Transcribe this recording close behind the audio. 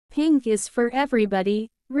Pink is for Everybody,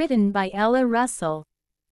 written by Ella Russell.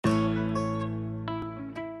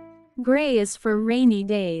 Gray is for rainy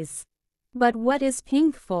days. But what is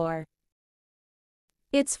pink for?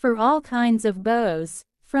 It's for all kinds of bows,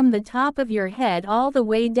 from the top of your head all the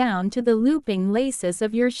way down to the looping laces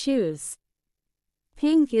of your shoes.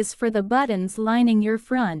 Pink is for the buttons lining your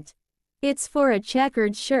front. It's for a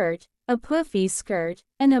checkered shirt, a puffy skirt,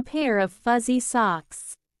 and a pair of fuzzy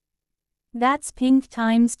socks. That's pink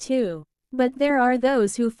times two. But there are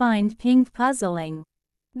those who find pink puzzling.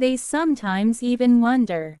 They sometimes even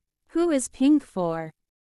wonder, who is pink for?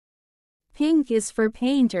 Pink is for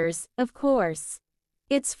painters, of course.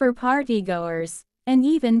 It's for partygoers, and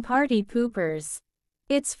even party poopers.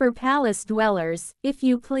 It's for palace dwellers, if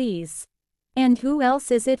you please. And who else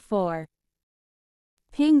is it for?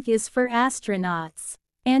 Pink is for astronauts,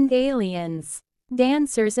 and aliens,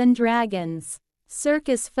 dancers and dragons,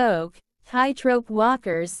 circus folk, tightrope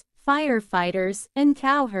walkers, firefighters, and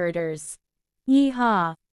cowherders.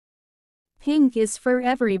 Yeehaw! Pink is for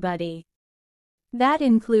everybody. That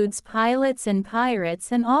includes pilots and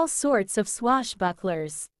pirates and all sorts of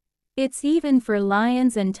swashbucklers. It's even for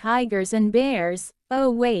lions and tigers and bears. Oh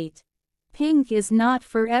wait. Pink is not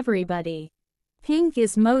for everybody. Pink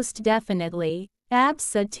is most definitely,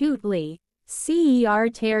 absolutely,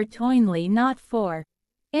 certainly not for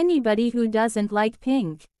anybody who doesn't like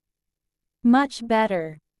pink. Much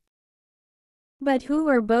better. But who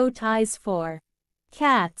are bow ties for?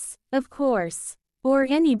 Cats, of course. Or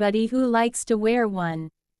anybody who likes to wear one.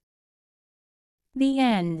 The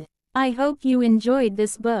end. I hope you enjoyed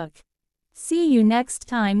this book. See you next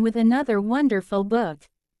time with another wonderful book.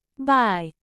 Bye.